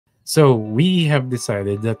So we have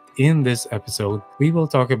decided that in this episode, we will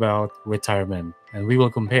talk about retirement and we will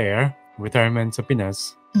compare retirement sa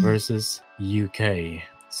Pinas versus UK.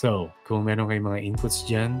 So, kung meron kayong mga inputs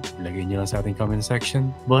dyan, ilagay nyo lang sa ating comment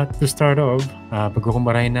section. But to start off,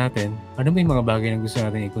 pagkukumparahin natin, ano ba yung mga bagay na gusto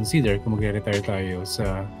natin i-consider kung magre-retire tayo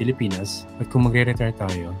sa Pilipinas at kung magre-retire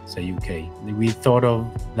tayo sa UK. We thought of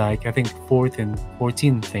like, I think 14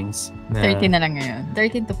 things. 13 na lang ngayon.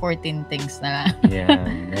 13 to 14 things na lang.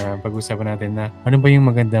 Yan. Pag-usapan natin na ano ba yung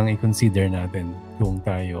magandang i-consider natin kung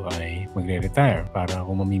tayo ay magre-retire para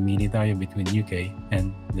kung mamimili tayo between UK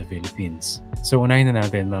and the Philippines. So, unahin na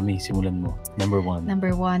natin, Mami, simulan mo. Number 1,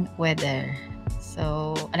 weather.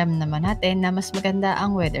 So, alam naman natin na mas maganda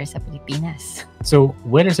ang weather sa Pilipinas. So,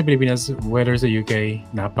 weather sa Pilipinas, weather sa UK,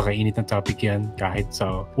 napakainit ng topic yan. Kahit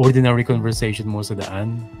sa ordinary conversation mo sa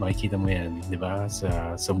daan, makikita mo yan, di ba?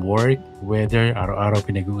 Sa work, weather, araw-araw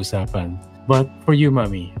pinag-uusapan. But for you,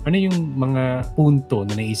 Mami, ano yung mga punto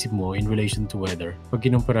na naisip mo in relation to weather? Pag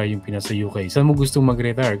kinumpara yung Pinas sa UK, saan mo gustong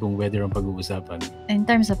mag-retire kung weather ang pag-uusapan? In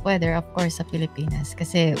terms of weather, of course, sa Pilipinas.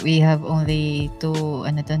 Kasi we have only two,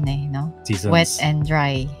 Seasons. Wet and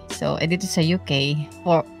dry. So, dito sa UK,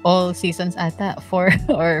 for all seasons ata, 4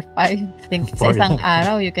 or 5. I think sa isang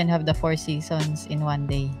araw, you can have the 4 seasons in one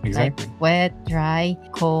day. Exactly. Like wet, dry,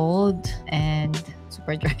 cold, and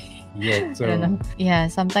super dry. Yeah, so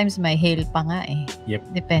sometimes may hail pa nga eh.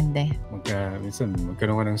 Yep. Depende. Minsan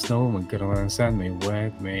magkaroon ka ng snow, magkaroon ka ng sun, may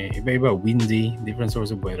wet, may iba-iba, windy, different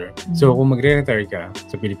source of weather. So kung magre-retire ka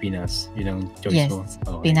sa Pilipinas, yun ang choice mo.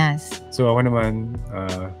 Okay. Pinas. So ako naman,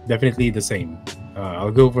 definitely the same.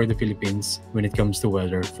 I'll go for the Philippines when it comes to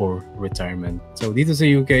weather for retirement. So dito sa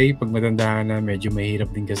UK, pag matanda na, medyo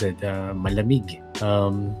mahirap din kasi malamig.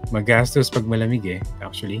 Magastos pag malamig eh.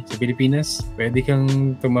 Actually, sa Pilipinas, pwede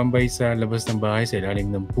kang tumambay sa labas ng bahay sa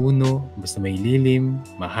ilalim ng puno, basta may lilim,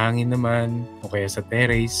 mahangin naman, o kaya sa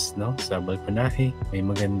terrace, no? Sa balkonahe, may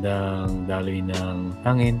magandang daloy ng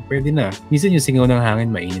hangin. Pwede na. Minsan yung singaw ng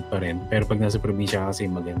hangin, mainit pa rin. Pero pag nasa probinsya kasi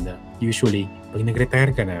maganda. Usually, pag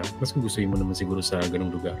nag-retire ka na, mas gusto mo naman siguro sa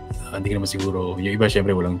ganung lugar. Hindi ka naman siguro, yung iba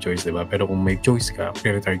syempre walang choice, diba? Pero kung may choice ka,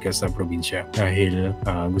 retire ka sa probinsya dahil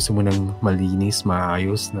gusto mo ng malinis,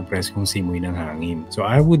 maayos na preskong simoy ng hangin. So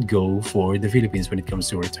I would go for the Philippines when it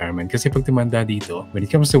comes to retirement. Kasi pag tumanda dito, when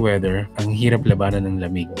it comes to weather, ang hirap labanan ng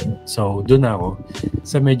lamig. So doon ako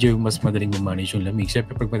sa medyo mas madaling manage yung lamig.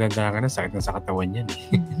 Syempre pag matanda ka na, sakit na sa katawan yan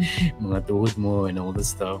eh. Mga tuhod mo and all that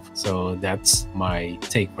stuff. So that's my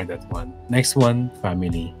take for that one. Next one,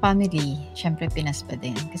 family. Family, syempre Pinas pa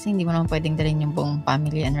din. Kasi hindi mo naman pwedeng dalhin yung buong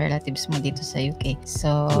family and relatives mo dito sa UK.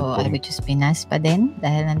 So I would choose Pinas pa din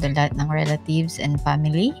dahil nandun lahat ng relatives and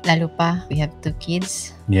family. Lalo pa, we have 2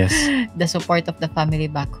 kids. Yes. The support of the family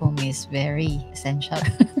back home is very essential.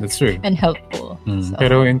 That's true. And helpful. So,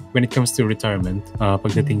 pero when it comes to retirement,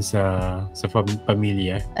 pagdating sa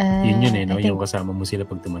pamilya, yun eh, no? Yung kasama mo sila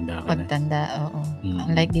pag tumanda ka na. Pagtanda, oo.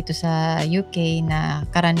 Unlike dito sa UK na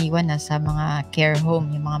karaniwan na sa mga care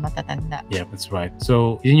home, yung mga matatanda. Yeah, that's right.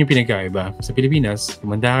 So, yun yung pinagkaiba. Sa Pilipinas,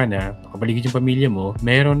 tumanda ka na, nakapaligid yung pamilya mo,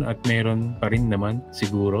 meron pa rin naman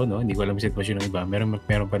siguro, no? Hindi ko alam yung sitwasyon ng iba.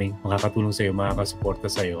 Meron pa rin makakatulong sa'yo, makakasuporta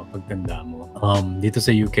sa'yo pagtanda mo. Dito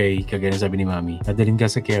sa UK, kagaya sabi ni Mami, nadalhin ka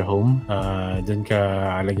sa care home, doon ka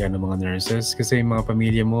alagaan ng mga nurses kasi yung mga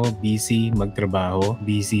pamilya mo busy magtrabaho,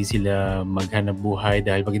 busy sila maghanap buhay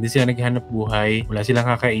dahil pag hindi sila naghanap buhay, wala silang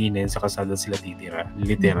kakainin, sa kalsada sila titira.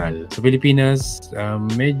 Literal. Sa Pilipinas,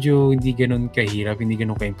 medyo hindi ganun kahirap, hindi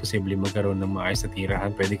ganun ka-imposible magkaroon ng maayos na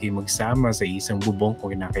tirahan. Pwede kayo magsama sa isang bubong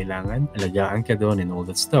kung kinakailangan. Alagaan ka doon and all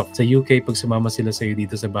that stuff. Sa UK, pag sumama sila sa'yo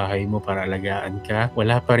dito sa bahay mo para alagaan ka,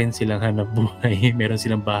 wala pa rin silang hanap buhay. Meron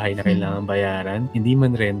silang bahay na kailangan bayaran. Hindi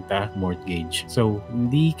man renta, mortgage. So,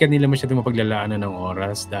 hindi kanila masyadong mapaglalaanan ng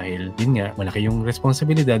oras dahil, yun nga, malaki yung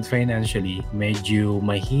responsibilidad financially. Medyo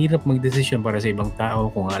mahirap magdesisyon para sa ibang tao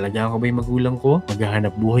kung alagaan ko ba yung magulang ko,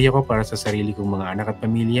 maghahanap buhay ako para sa sarili kong mga anak at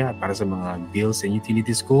pamilya at para sa mga bills and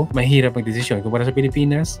utilities ko. Mahirap magdesisyon. Kung para sa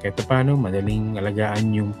Pilipinas, kahit paano, madaling alagaan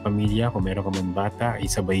yung pamilya. Kung meron ka man bata,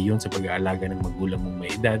 isabay yun sa pag-aalaga ng magulang mong may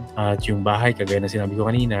edad. At yung bahay, kagaya na sinabi ko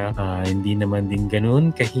kanina, hindi naman din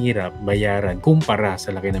ganun kahirap bayaran kumpara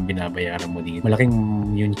sa laki ng binabayaran mo dito. Malaking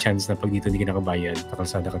yung chance na pag dito hindi ka nakabayad, sa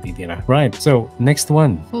kalsada ka titira. Right. So, next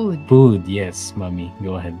one. Food. Yes, Mami.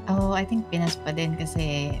 Go ahead. I think Pinas pa din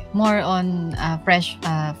kasi more on fresh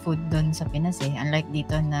food dun sa Pinas eh. Unlike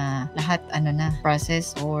dito na lahat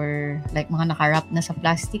processed or like mga nakarap na sa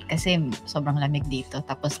plastic kasi sobrang lamig dito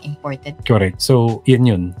tapos imported. Correct. So,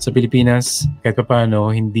 yun. Sa Pilipinas, kahit pa paano,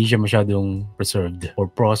 hindi siya masyadong preserved. fried or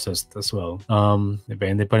processed as well.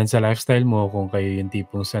 Depende pa rin sa lifestyle mo kung kayo yung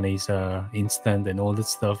tipong sanay sa instant and all that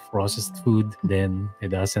stuff, processed food, then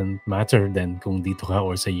it doesn't matter then kung dito ka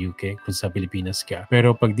or sa UK, kung sa Pilipinas ka.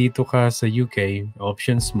 Pero pag dito ka sa UK,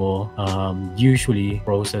 options mo usually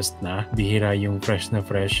processed na, bihira yung fresh na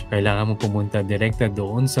fresh. Kailangan mo pumunta direkta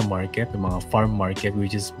doon sa market, yung mga farm market,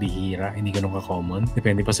 which is bihira, hindi ganun ka-common.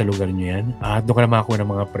 Depende pa sa lugar nyo yan. At doon ka na makakuha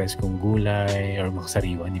ng mga preskong gulay or mga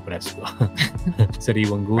sariwa, hindi presko.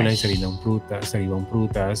 Sariwang gulay, sariwang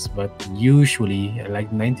prutas, but usually, like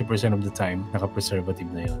 90% of the time, naka-preservative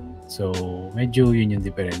na yun. So, medyo yun yung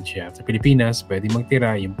diferensya. Sa Pilipinas, pwede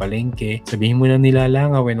magtira yung palengke, sabihin mo na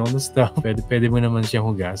nilalangaw and all the stuff, pwede mo naman siyang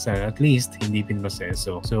hugasan. At least, hindi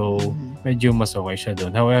pinproseso. So, medyo mas okay siya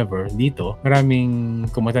doon. However, dito, maraming,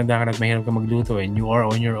 kung matanda ka at mahirap ka magluto and you are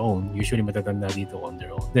on your own, usually matatanda dito on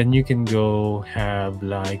their own, then you can go have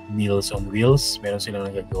like Meals on Wheels. Meron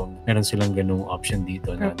silang ganung option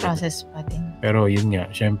dito. Pero process pa din. Pero yun nga,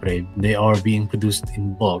 syempre, they are being produced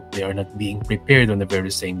in bulk. They are not being prepared on the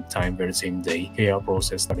very same time, very same day. Kaya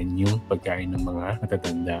process na rin yung pagkain ng mga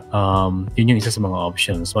matatanda. Yun yung isa sa mga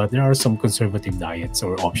options. But there are some conservative diets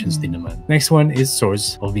or options din naman. Next one is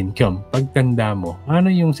source of income. Pagtanda mo,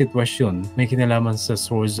 ano yung sitwasyon may kinalaman sa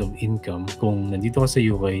source of income kung nandito ka sa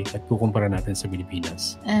UK at kukumpara natin sa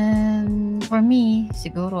Pilipinas? For me,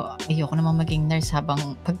 siguro, ayoko naman maging nurse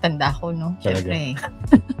habang pagtanda ko, no? Siyempre.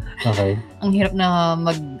 Okay. Ang hirap na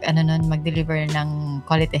mag-deliver ng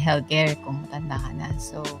quality healthcare kung matanda ka na.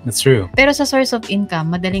 So, that's true. Pero sa source of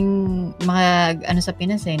income, madaling sa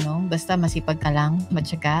Pinas no? Basta masipag ka lang,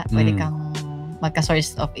 matyaga, pwede kang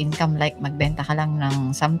magka-source of income, like magbenta ka lang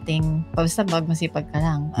ng something, basta masipag ka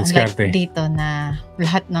lang. Unlike dito na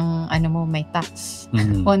lahat ng mo may tax.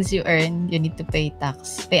 Once you earn, you need to pay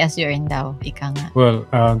tax. Pay as you earn daw, ika nga. Well,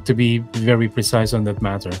 to be very precise on that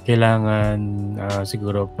matter, kailangan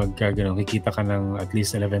siguro pagka kikita ka ng at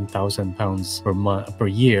least 11,000 pounds per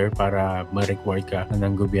year para ma-require ka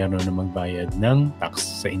ng gobyerno na magbayad ng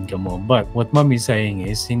tax sa income mo. But what mom is saying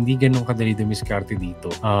is, hindi ganun kadali dumiskarte dito.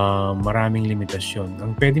 Maraming limitasyon.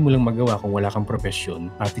 Ang pwede mo lang magawa kung wala kang profesyon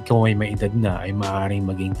at ikaw ay may edad na, ay maaaring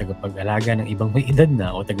maging tagapag-alaga ng ibang may edad na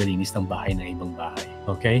o tagalinis ng bahay ng ibang bahay.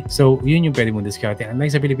 Okay? So, yun yung pwede mong diskarte.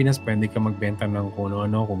 Unlike sa Pilipinas, pwede ka magbenta ng kung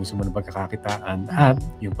ano kung gusto mo ng pagkakakitaan. At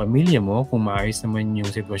yung pamilya mo, kung maayos naman yung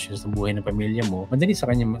sitwasyon sa buhay ng pamilya mo, madali sa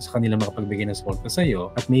kanila makapagbigay ng support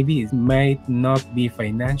sa'yo. At maybe it might not be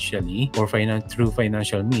financially or through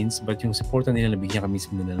financial means, but yung support nila, nabigyan ka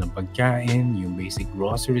mismo nila ng pagkain, yung basic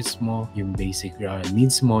groceries mo, yung basic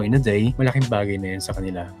needs mo in a day, malaking bagay na yun sa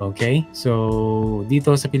kanila. Okay? So,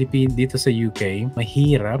 dito sa dito sa UK,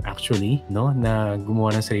 mahirap actually, no, na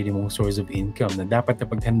gumawa ng sarili mong source of income na dapat na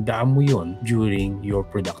paghandaan mo yun during your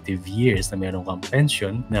productive years na meron kang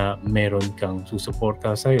pension, na meron kang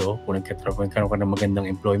susuporta sa'yo kung nagkaroon ka ng magandang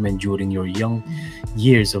employment during your young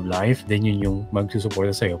years of life, then yun yung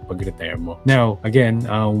magsusuporta sa'yo pag-retire mo. Now, again,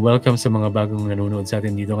 welcome sa mga bagong nanonood sa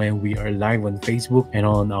atin dito ngayon. We are live on Facebook and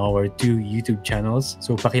on our 2 YouTube channels.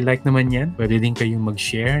 So, paki-like naman yan. Pwede din kayong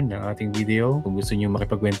mag-share ng ating video. Kung gusto nyo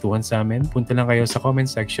makipagwentuhan sa amin, punta lang kayo sa comment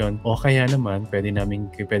section, o kaya naman, pwede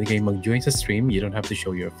kayong mag-join sa stream. You don't have to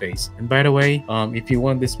show your face. And by the way, if you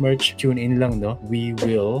want this merch, tune in lang, no? We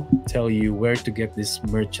will tell you where to get this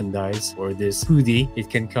merchandise or this hoodie. It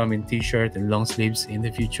can come in t-shirt and long sleeves in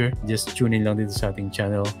the future. Just tune in lang dito sa ating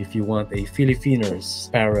channel if you want a Filipinos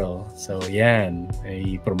apparel. So, yan.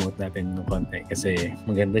 I-promote natin ng konti kasi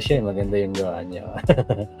maganda siya. Maganda yung gawa niya.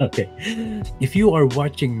 Okay. If you are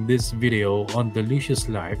watching this video on TheLucios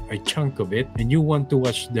Live, a chunk of it, and you want to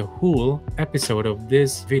watch the whole episode of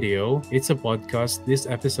this video, it's a podcast. This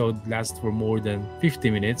episode lasts for more than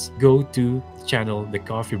 50 minutes. Go to channel The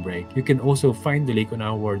Coffee Break. You can also find the link on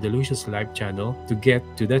our TheLucios Live channel to get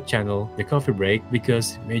to that channel, The Coffee Break,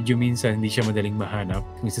 because medyo minsan hindi siya madaling mahanap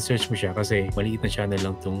kung isa-search mo siya kasi maliit na channel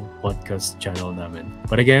lang tong podcast channel namin.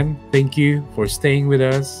 But again, thank you for staying with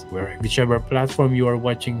us whichever platform you are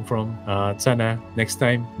watching from. Sana next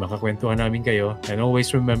time makakwentuhan namin kayo, and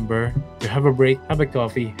always remember to have a break, have a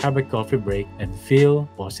coffee break, and feel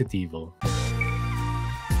positivo.